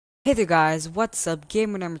Hey there guys, what's up?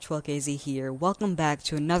 Gamer number 12KZ here. Welcome back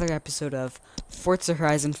to another episode of Forza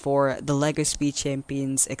Horizon 4, the LEGO Speed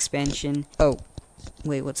Champions expansion. Oh,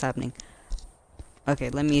 wait, what's happening?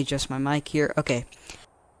 Okay, let me adjust my mic here. Okay,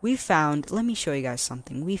 let me show you guys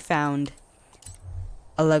something. We found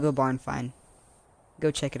a LEGO barn find.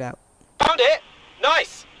 Go check it out. Found it!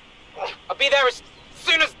 Nice! I'll be there as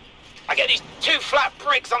soon as I get these two flat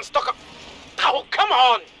bricks on stock of... Oh, come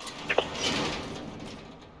on!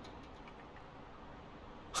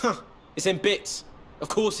 Huh, it's in bits. Of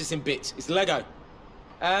course it's in bits. It's Lego.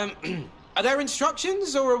 Are there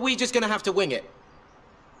instructions, or are we just gonna have to wing it?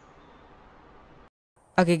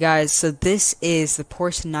 Okay guys, so this is the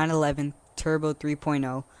Porsche 911 Turbo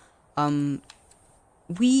 3.0.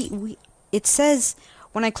 It says,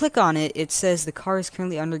 when I click on it, it says the car is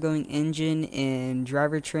currently undergoing engine and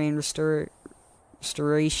drivetrain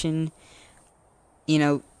restoration. You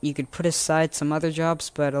know, you could put aside some other jobs,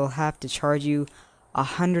 but it'll have to charge you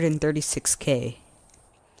 136k.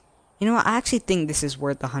 You know what? I actually think this is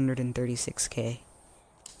worth 136k.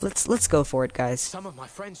 Let's go for it, guys. Some of my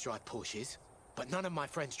friends drive Porsches, but none of my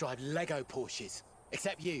friends drive Lego Porsches.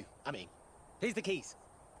 Except you. I mean, here's the keys.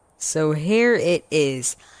 So here it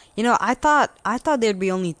is. You know, I thought there'd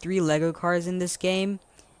be only 3 Lego cars in this game.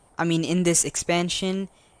 I mean, in this expansion.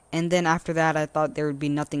 And then after that, I thought there would be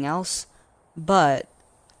nothing else. But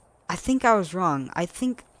I think I was wrong. I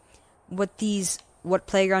think what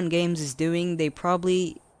Playground Games is doing, they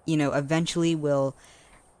probably, you know, eventually will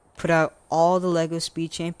put out all the LEGO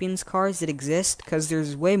Speed Champions cars that exist, because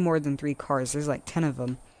there's way more than 3 cars. There's like 10 of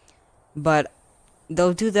them. But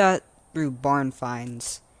they'll do that through barn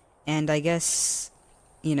finds. And I guess,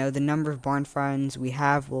 you know, the number of barn finds we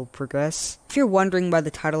have will progress. If you're wondering by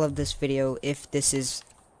the title of this video if this is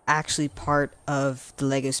actually part of the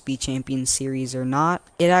LEGO Speed Champions series or not,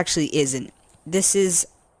 it actually isn't. This is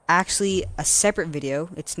actually a separate video.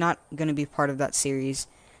 It's not going to be part of that series,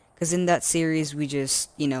 because in that series we just,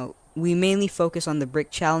 you know, we mainly focus on the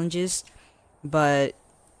brick challenges, but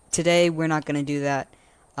today we're not going to do that.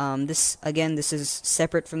 This is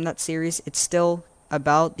separate from that series. It's still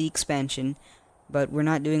about the expansion, but we're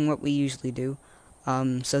not doing what we usually do.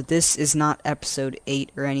 So this is not episode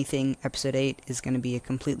 8 or anything. Episode 8 is going to be a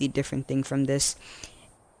completely different thing from this.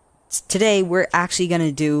 Today we're actually going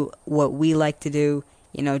to do what we like to do,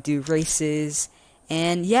 you know, do races,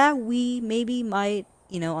 and yeah, we maybe might,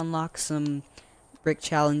 you know, unlock some brick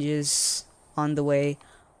challenges on the way,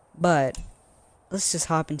 but let's just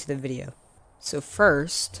hop into the video. So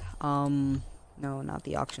first, no, not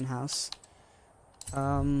the auction house.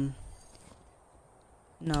 No,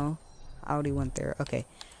 I already went there. Okay,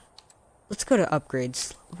 let's go to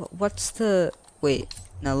upgrades. What's the, wait,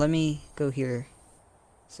 no, let me go here.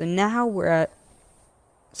 So now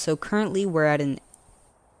currently we're at an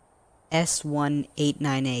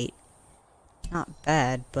S1898. Not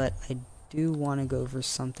bad, but I do want to go for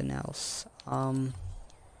something else. Why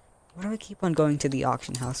do I keep on going to the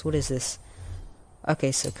auction house? What is this?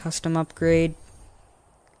 Okay, so custom upgrade,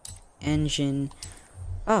 engine.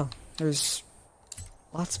 Oh, there's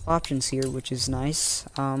lots of options here, which is nice.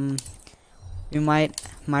 We might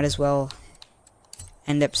as well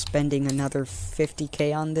end up spending another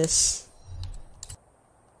 50k on this.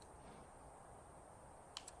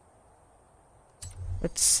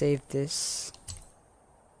 Let's save this.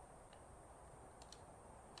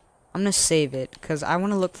 I'm gonna save it because I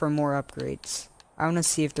want to look for more upgrades. I want to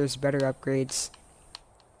see if there's better upgrades,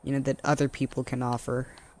 you know, that other people can offer.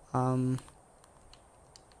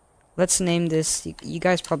 Let's name this. You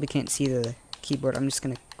guys probably can't see the keyboard. I'm just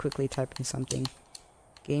gonna quickly type in something.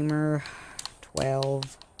 Gamer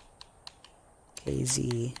 12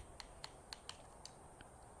 KZ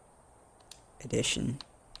edition.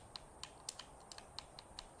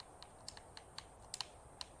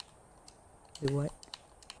 Do what?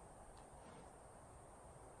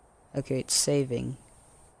 Okay, it's saving.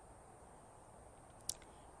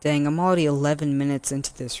 Dang, I'm already 11 minutes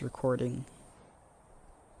into this recording.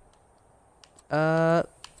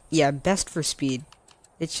 Yeah, best for speed.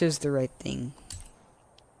 It shows the right thing.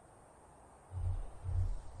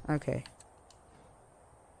 Okay.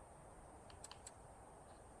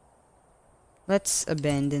 Let's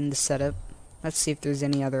abandon the setup. Let's see if there's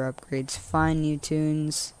any other upgrades. Find new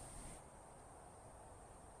tunes.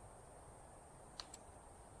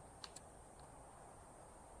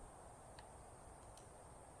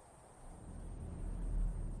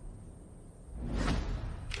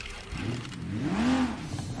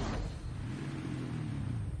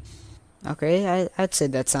 Okay, I'd say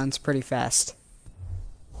that sounds pretty fast.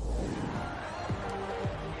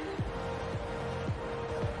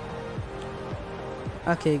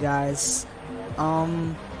 Okay, guys.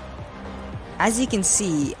 As you can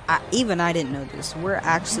see, even I didn't know this. We're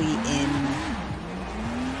actually in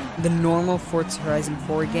the normal Forza Horizon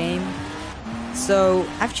 4 game. So,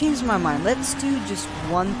 I've changed my mind. Let's do just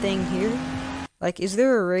one thing here. Like, is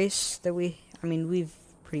there a race that I mean,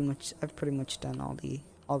 I've pretty much done all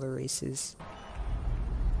the races.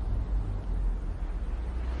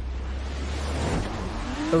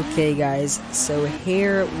 Okay, guys, so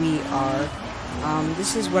here we are.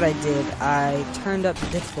 This is what I did. I turned up the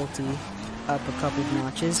difficulty up a couple of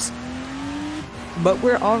notches, but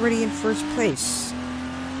we're already in first place,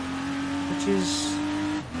 which is,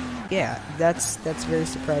 yeah, that's very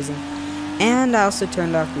surprising. And I also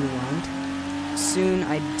turned off rewind. Soon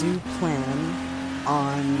I do plan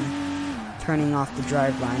on turning off the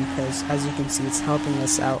driveline, because as you can see, it's helping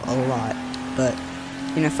us out a lot. But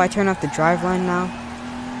you know, if I turn off the driveline now,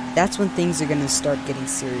 that's when things are gonna start getting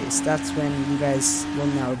serious. That's when you guys will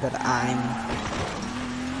know that I'm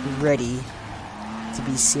ready to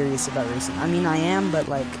be serious about racing. I mean, I am, but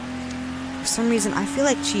like, for some reason, I feel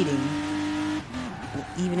like cheating.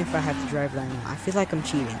 Even if I have the driveline on, I feel like I'm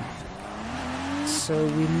cheating. So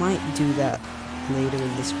we might do that later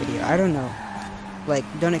in this video. I don't know. Like,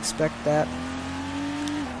 don't expect that.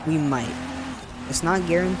 We might. It's not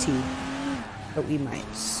guaranteed, but we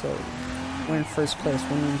might. So we're in first place.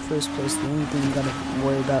 When we're in first place, the only thing you gotta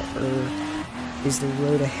worry about is the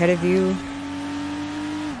road ahead of you,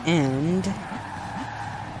 and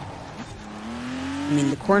I mean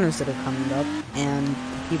the corners that are coming up, and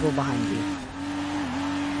the people behind you.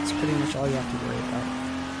 That's pretty much all you have to worry about.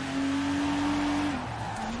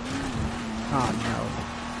 Oh no.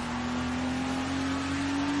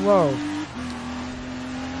 Whoa.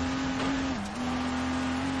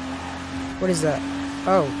 What is that?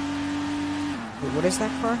 Oh. Wait, what is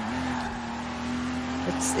that car?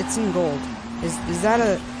 It's in gold. Is that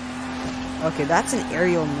a... Okay, that's an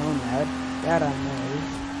aerial nomad. That I know.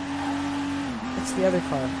 What's the other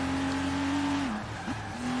car?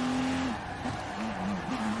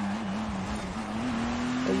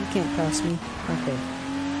 Oh, you can't pass me. Okay.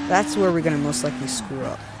 That's where we're gonna most likely screw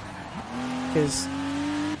up. Because,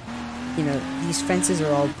 you know, these fences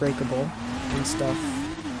are all breakable and stuff.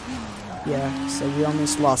 Yeah, so we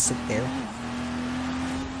almost lost it there.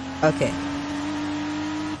 Okay.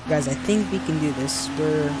 Guys, I think we can do this.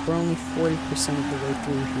 We're only 40% of the way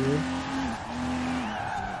through here.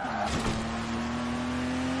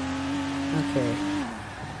 Okay.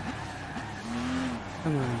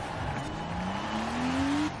 Come on.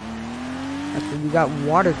 Okay, we got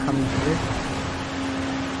water coming here.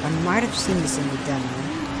 I might have seen this in the demo.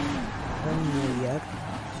 I don't know yet.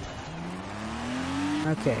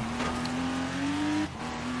 Okay.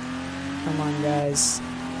 Come on, guys.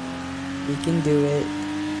 We can do it.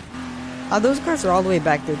 Oh, those cars are all the way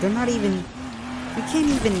back there. They're not even... We can't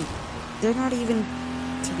even... They're not even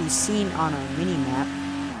to be seen on our mini-map.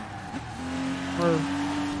 Or...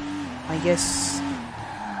 I guess...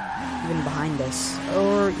 even behind us.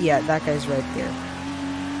 Or, yeah, that guy's right there.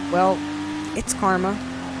 Well, it's karma.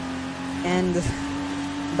 And...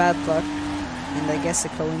 bad luck. And I guess a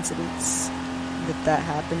coincidence that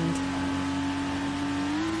happened.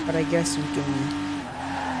 But I guess we can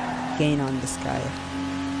gain on this guy.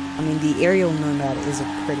 I mean, the aerial nomad is a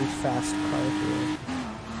pretty fast car here.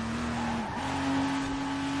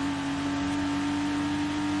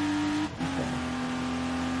 Okay.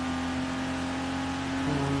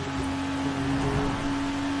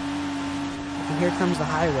 And here comes the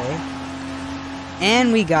highway.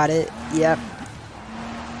 And we got it. Yep.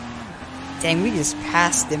 Dang, we just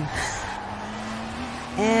passed him.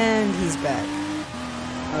 And he's back.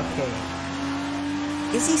 Okay.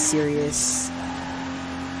 Is he serious?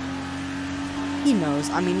 He knows.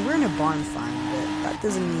 I mean, we're in a barn find, but that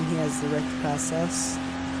doesn't mean he has the right to pass us.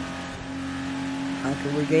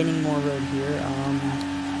 Okay, we're gaining more road here.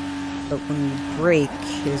 But when we brake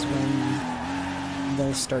is when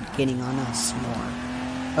they'll start getting on us more.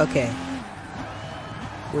 Okay.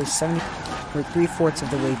 We're 3/4 of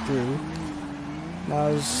the way through.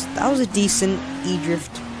 That was a decent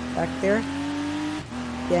E-drift back there.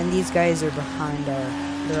 Yeah, and these guys are behind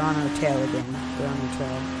they're on our tail again. They're on our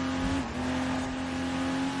tail.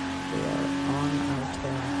 They are on our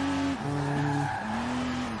tail.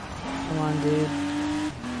 Come on, dude.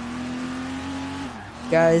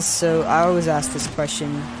 Guys, so I always ask this question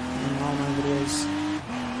in all my videos.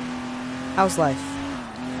 How's life?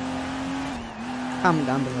 Comment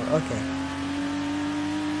down below. Okay.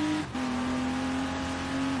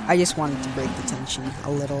 I just wanted to break the tension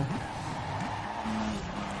a little.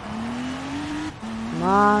 Come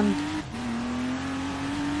on.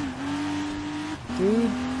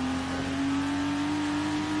 dude.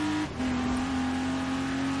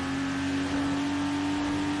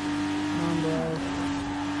 Come on, bro.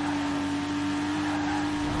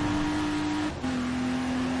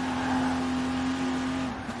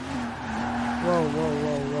 Whoa, whoa,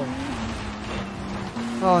 whoa, whoa.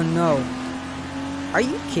 Oh no. Are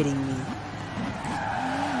you kidding me?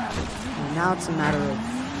 And now it's a matter of...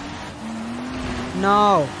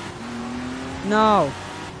 No! No!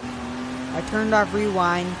 I turned off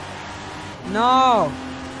rewind. No!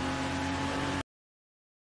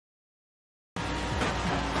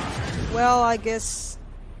 Well, I guess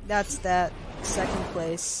that's that. Second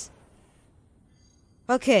place.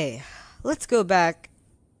 Okay, let's go back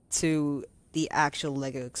to the actual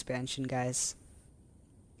LEGO expansion, guys.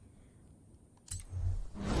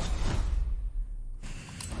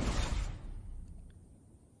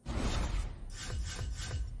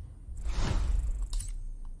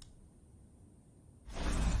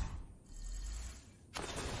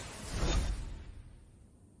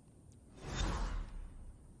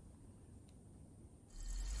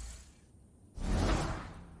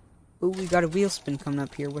 Ooh, we got a wheel spin coming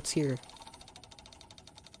up here. What's here?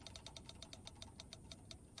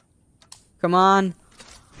 Come on.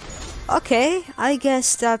 Okay, I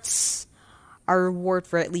guess that's our reward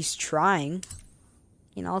for at least trying.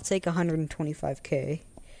 You know, I'll take 125k.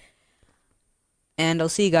 And I'll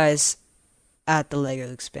see you guys at the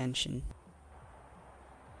LEGO expansion.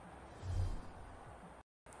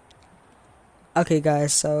 Okay,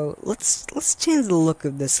 guys, so let's change the look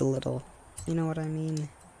of this a little. You know what I mean?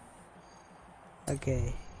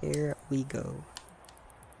 Okay, here we go.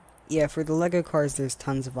 Yeah, for the LEGO cars, there's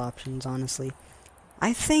tons of options, honestly.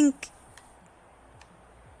 I think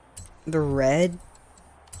the red.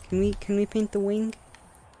 Can we paint the wing?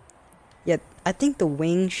 Yeah, I think the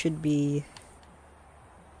wing should be.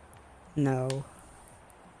 No.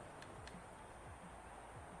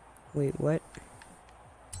 Wait, what?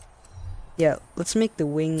 Yeah, let's make the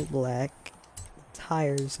wing black.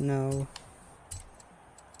 Tires, no.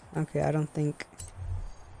 Okay, I don't think.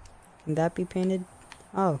 Can that be painted?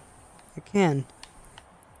 Oh, it can.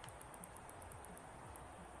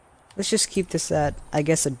 Let's just keep this at, I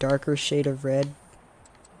guess, a darker shade of red.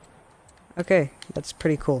 Okay, that's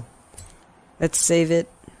pretty cool. Let's save it.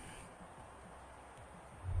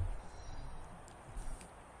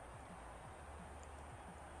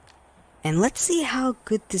 And let's see how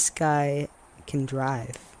good this guy can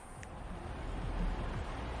drive.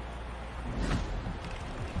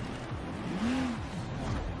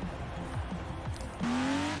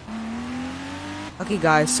 Okay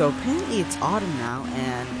guys, so apparently it's autumn now,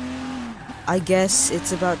 and I guess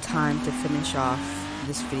it's about time to finish off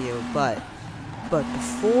this video, but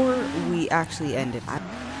before we actually end it,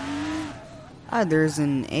 there's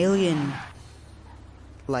an alien,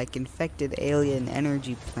 like infected alien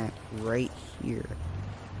energy plant right here.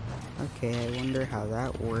 Okay, I wonder how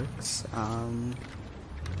that works.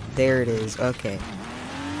 There it is, okay.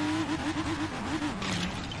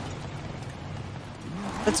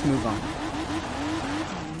 Let's move on.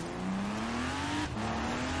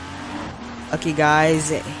 Okay guys,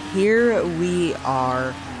 here we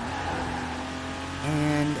are,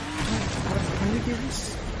 and can we do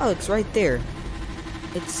this? Oh, it's right there.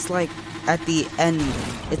 It's like at the end.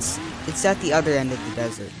 It's at the other end of the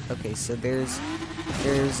desert. Okay, so there's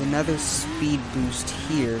another speed boost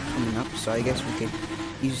here coming up, so I guess we could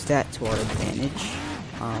use that to our advantage.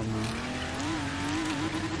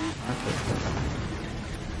 Okay.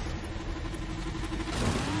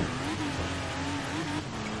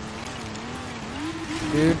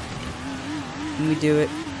 Dude, can we do it?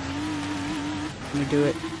 Can we do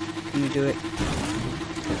it? Can we do it?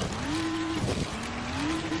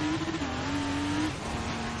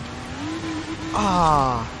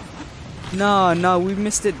 Ah, no, we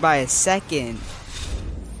missed it by a second.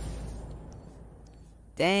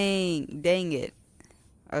 Dang it.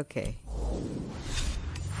 Okay.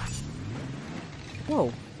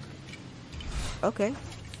 Whoa. Okay.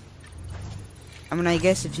 I mean, I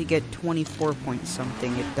guess if you get 24 point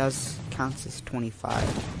something, it does counts as 25.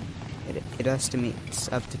 It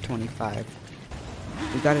estimates up to 25.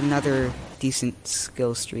 We got another decent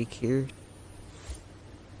skill streak here.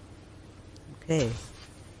 Okay.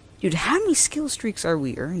 Dude, how many skill streaks are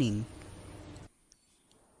we earning?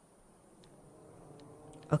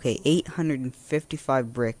 Okay,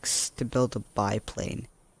 855 bricks to build a biplane.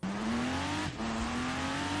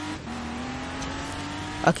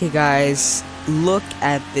 Okay guys, look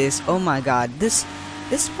at this. Oh my god, this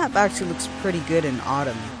map actually looks pretty good in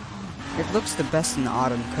autumn. It looks the best in the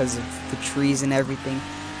autumn because of the trees and everything.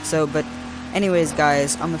 So, but anyways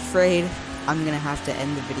guys, I'm afraid I'm gonna have to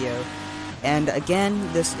end the video. And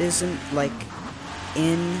again, this isn't like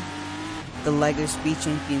in the LEGO Speed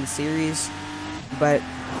Champion series, but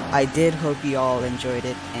I did hope you all enjoyed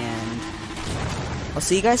it, and I'll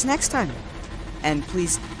see you guys next time. And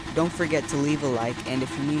please don't forget to leave a like, and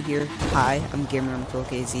if you're new here, hi, I'm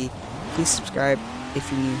GamerUntilKZ. Please subscribe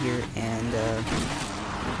if you're new here, and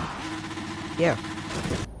yeah.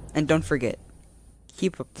 And don't forget,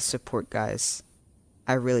 keep up the support, guys.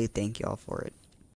 I really thank y'all for it.